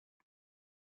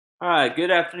All right, good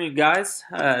afternoon, guys.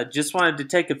 Just wanted to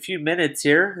take a few minutes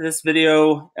here. This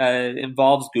video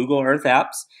involves Google Earth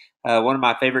apps, one of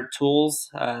my favorite tools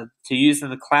to use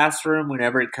in the classroom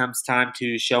whenever it comes time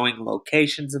to showing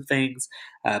locations of things,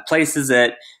 places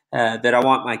that I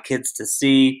want my kids to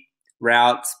see,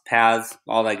 routes, paths,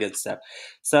 all that good stuff.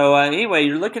 So anyway,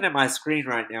 you're looking at my screen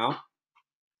right now,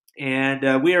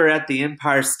 and we are at the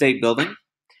Empire State Building. Let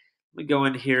me go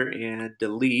in here and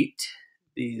delete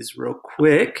these real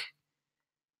quick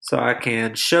so I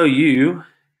can show you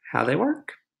how they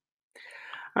work.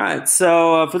 All right,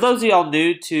 so for those of y'all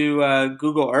new to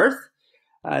Google Earth,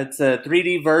 it's a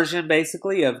 3D version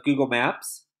basically of Google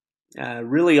Maps.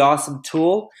 Really awesome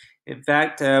tool. In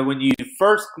fact, when you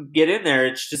first get in there,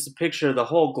 it's just a picture of the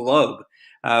whole globe,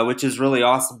 which is really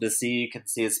awesome to see. You can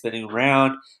see it spinning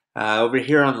around. Over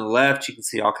here on the left, you can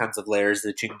see all kinds of layers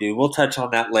that you can do. We'll touch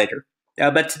on that later.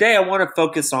 But today I want to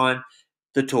focus on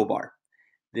the toolbar.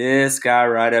 This guy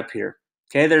right up here.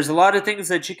 Okay, there's a lot of things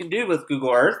that you can do with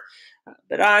Google Earth,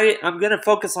 but I'm going to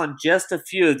focus on just a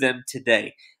few of them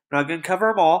today. I'm not going to cover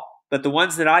them all, but the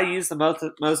ones that I use the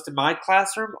most in my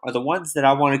classroom are the ones that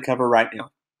I want to cover right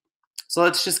now. So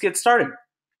let's just get started.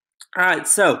 All right,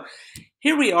 so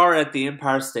here we are at the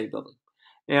Empire State Building.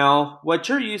 Now, what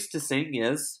you're used to seeing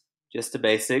is just a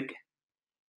basic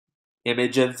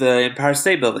image of the Empire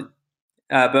State Building.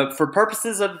 But for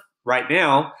purposes of right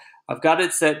now, I've got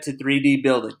it set to 3D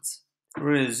buildings.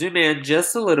 We're going to zoom in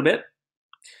just a little bit.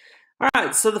 All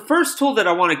right, so the first tool that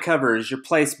I want to cover is your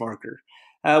place marker.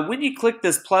 When you click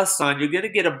this plus sign, you're going to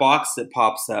get a box that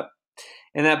pops up.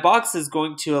 And that box is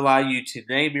going to allow you to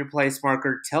name your place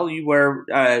marker, tell you where,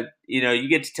 you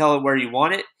get to tell it where you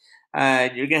want it.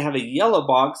 And you're going to have a yellow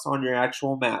box on your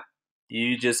actual map.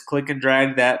 You just click and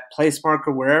drag that place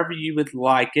marker wherever you would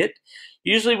like it.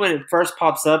 Usually when it first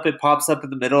pops up, it pops up in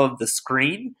the middle of the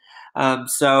screen.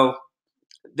 So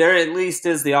there at least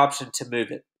is the option to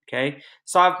move it. Okay,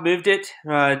 so I've moved it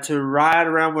to right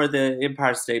around where the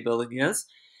Empire State Building is.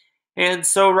 And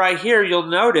so right here, you'll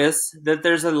notice that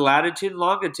there's a latitude and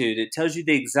longitude. It tells you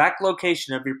the exact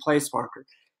location of your place marker.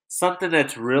 Something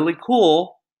that's really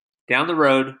cool down the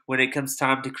road when it comes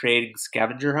time to creating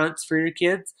scavenger hunts for your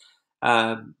kids.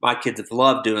 My kids have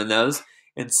loved doing those.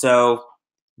 And so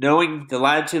knowing the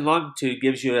latitude and longitude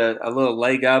gives you a little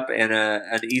leg up and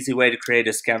an easy way to create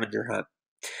a scavenger hunt.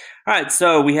 All right,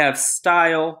 so we have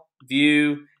style,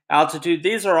 view, altitude.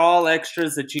 These are all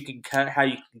extras that you can cut, how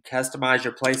you can customize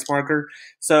your place marker.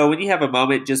 So when you have a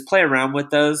moment, just play around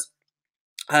with those.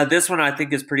 This one I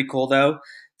think is pretty cool though.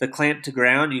 The clamp to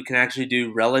ground, you can actually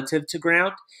do relative to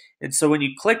ground. And so when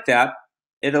you click that,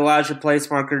 it allows your place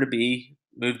marker to be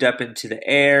moved up into the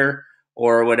air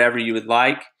or whatever you would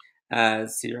like.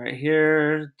 See right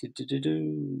here.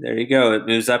 There you go. It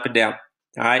moves up and down.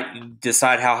 All right, you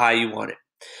decide how high you want it.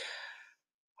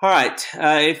 All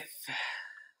right,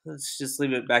 let's just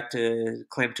leave it back to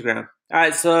clamp to ground. All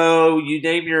right, so you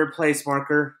name your place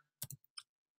marker.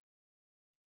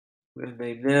 I'm going to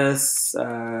name this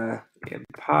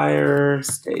Empire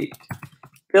State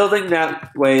Building.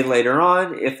 That way later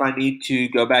on, if I need to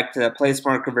go back to that place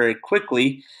marker very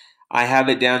quickly, I have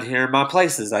it down here in my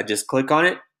places. I just click on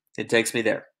it. It takes me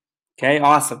there. Okay,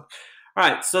 awesome. All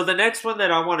right, so the next one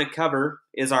that I want to cover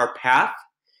is our path.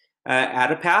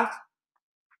 Add a path.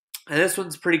 And this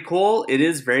one's pretty cool. It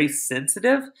is very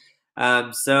sensitive.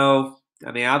 I've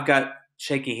got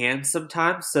shaky hands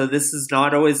sometimes, so this is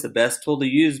not always the best tool to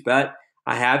use, but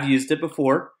I have used it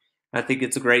before. I think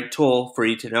it's a great tool for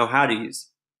you to know how to use.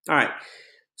 All right,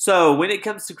 so when it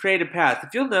comes to create a path,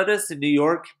 if you'll notice in New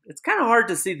York, it's kind of hard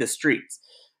to see the streets.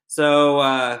 So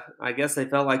I guess they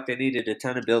felt like they needed a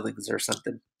ton of buildings or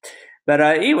something. But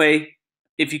anyway,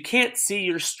 if you can't see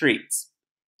your streets,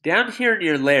 down here in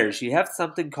your layers, you have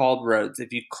something called roads.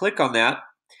 If you click on that,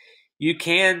 you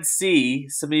can see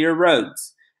some of your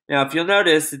roads. Now, if you'll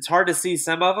notice, it's hard to see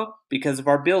some of them because of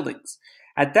our buildings.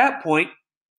 At that point,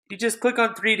 you just click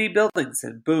on 3D buildings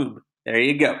and boom, there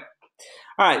you go.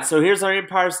 All right, so here's our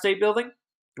Empire State Building.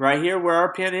 Right here where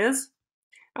our pin is,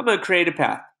 I'm going to create a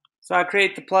path. So I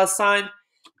create the plus sign,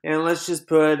 and let's just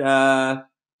put,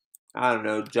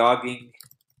 jogging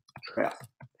trail.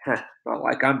 Not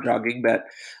like I'm jogging, but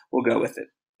we'll go with it.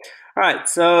 All right,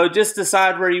 so just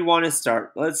decide where you want to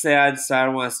start. Let's say I decide I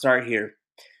want to start here.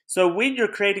 So when you're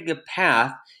creating a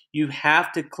path, you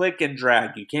have to click and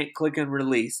drag. You can't click and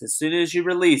release. As soon as you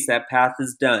release, that path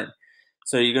is done.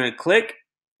 So you're going to click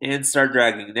and start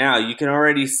dragging. Now, you can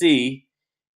already see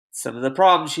some of the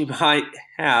problems you might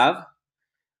have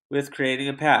with creating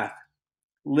a path.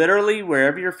 Literally,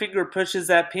 wherever your finger pushes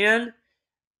that pin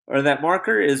or that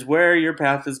marker is where your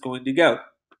path is going to go.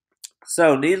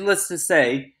 So, needless to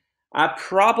say, I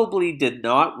probably did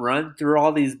not run through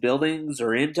all these buildings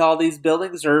or into all these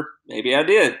buildings, or maybe I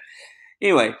did.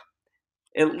 Anyway,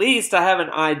 at least I have an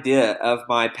idea of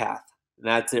my path. And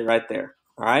that's it right there.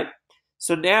 All right.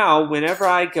 So now, whenever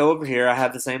I go over here, I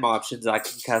have the same options. I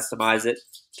can customize it.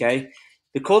 Okay.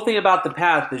 The cool thing about the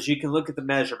path is you can look at the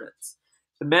measurements.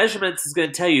 The measurements is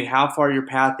going to tell you how far your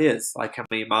path is, like how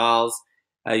many miles.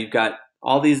 You've got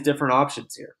all these different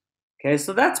options here. Okay.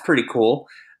 So that's pretty cool.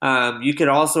 You could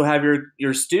also have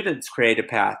your students create a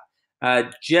path.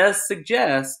 Just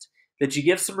suggest that you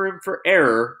give some room for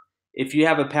error. If you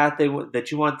have a path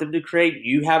that you want them to create,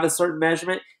 you have a certain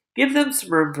measurement, give them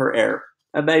some room for error.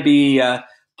 Maybe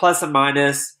plus and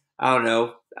minus, I don't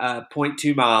know, zero point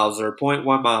 0.2 miles or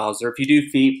 0.1 miles, or if you do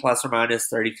feet, plus or minus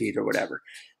 30 feet or whatever.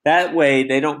 That way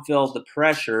they don't feel the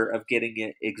pressure of getting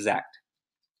it exact.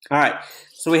 All right,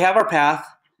 so we have our path.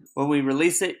 When we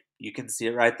release it, you can see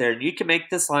it right there. And you can make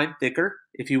this line thicker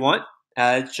if you want.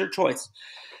 It's your choice.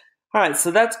 All right,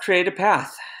 so that's create a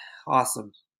path.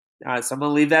 Awesome. All right, so I'm going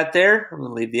to leave that there. I'm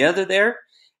going to leave the other there.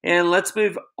 And let's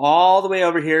move all the way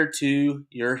over here to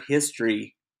your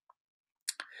history.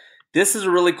 This is a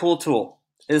really cool tool.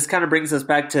 This kind of brings us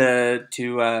back to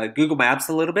Google Maps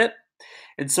a little bit.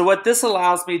 And so what this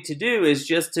allows me to do is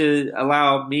just to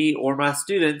allow me or my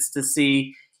students to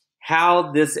see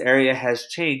how this area has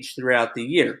changed throughout the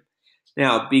year.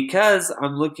 Now, because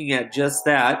I'm looking at just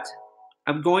that,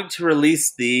 I'm going to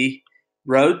release the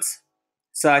roads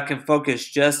so I can focus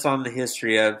just on the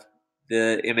history of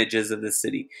the images of the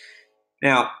city.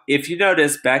 Now, if you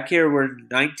notice, back here we're in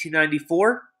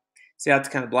 1994. See how it's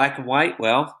kind of black and white?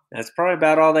 Well, that's probably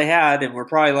about all they had, and we're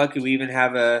probably lucky we even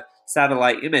have a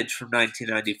satellite image from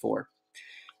 1994.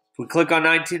 If we click on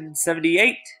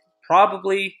 1978,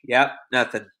 probably, yep,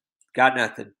 nothing. Got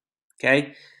nothing.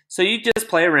 Okay? So you just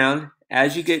play around.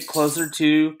 As you get closer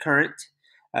to current,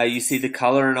 you see the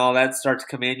color and all that start to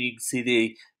come in. You can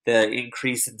see the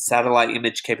increase in satellite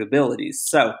image capabilities.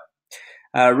 So,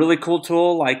 a really cool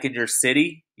tool, like in your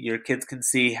city, your kids can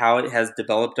see how it has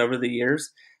developed over the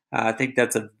years. I think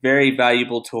that's a very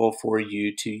valuable tool for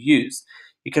you to use.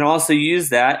 You can also use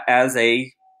that as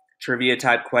a trivia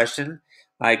type question.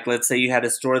 Like, let's say you had a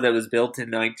store that was built in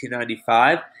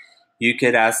 1995. You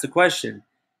could ask the question,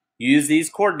 use these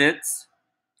coordinates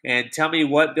and tell me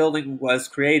what building was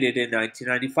created in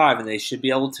 1995, and they should be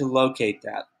able to locate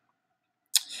that.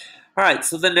 All right,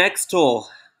 so the next tool,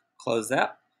 close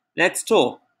that. Next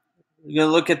tool, you're going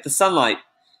to look at the sunlight.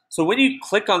 So when you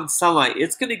click on sunlight,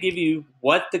 it's going to give you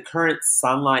what the current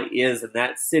sunlight is in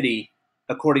that city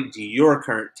according to your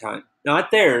current time. Not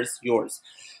theirs, yours.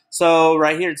 So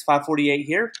right here, it's 5:48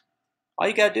 here. All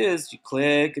you got to do is you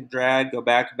click and drag, go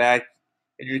back and back,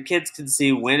 and your kids can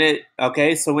see when it,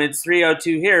 okay, so when it's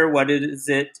 3:02 here, what is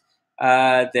it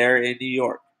there in New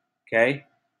York? Okay,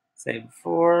 same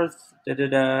fourth,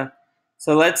 da-da-da.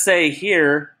 So let's say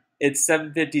here it's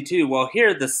 7:52. Well,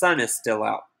 here the sun is still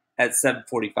out at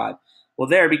 7:45. Well,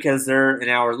 there, because they're an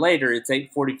hour later, it's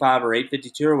 8:45 or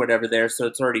 8:52 or whatever there, so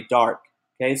it's already dark.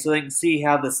 Okay, so they can see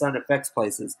how the sun affects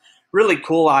places. Really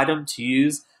cool item to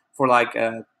use for like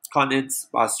continents,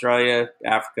 Australia,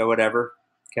 Africa, whatever.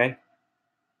 Okay.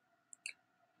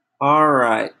 All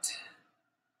right.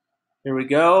 Here we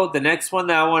go. The next one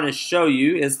that I want to show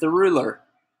you is the ruler.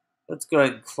 Let's go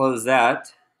ahead and close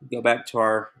that. Go back to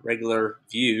our regular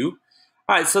view.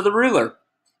 All right, so the ruler.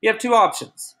 You have two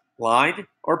options, line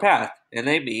or path, and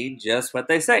they mean just what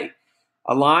they say.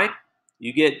 A line,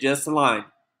 you get just a line.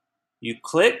 You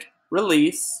click,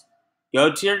 release,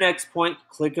 go to your next point,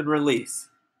 click and release.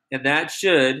 And that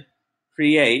should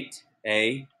create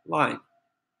a line.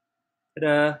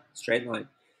 Ta-da, straight line.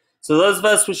 So those of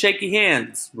us with shaky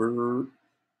hands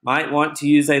might want to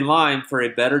use a line for a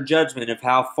better judgment of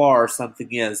how far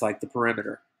something is, like the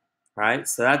perimeter. All right,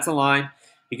 so that's a line.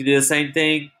 You can do the same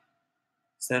thing,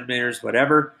 centimeters,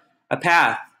 whatever. A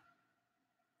path.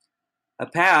 A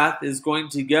path is going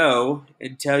to go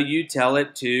until you tell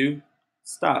it to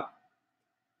stop.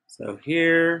 So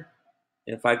here,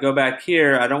 if I go back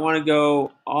here, I don't want to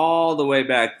go all the way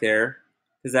back there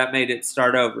because that made it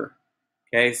start over.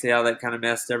 Okay, see how that kind of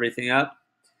messed everything up?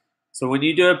 So when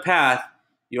you do a path,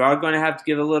 you are going to have to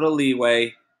give a little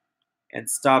leeway and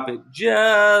stop it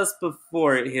just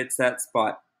before it hits that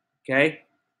spot. Okay?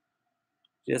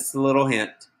 Just a little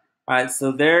hint. All right,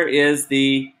 so there is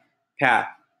the path.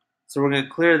 So we're going to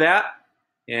clear that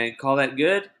and call that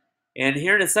good. And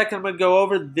here in a second, I'm going to go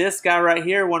over this guy right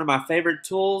here, one of my favorite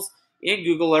tools in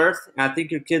Google Earth, and I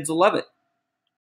think your kids will love it.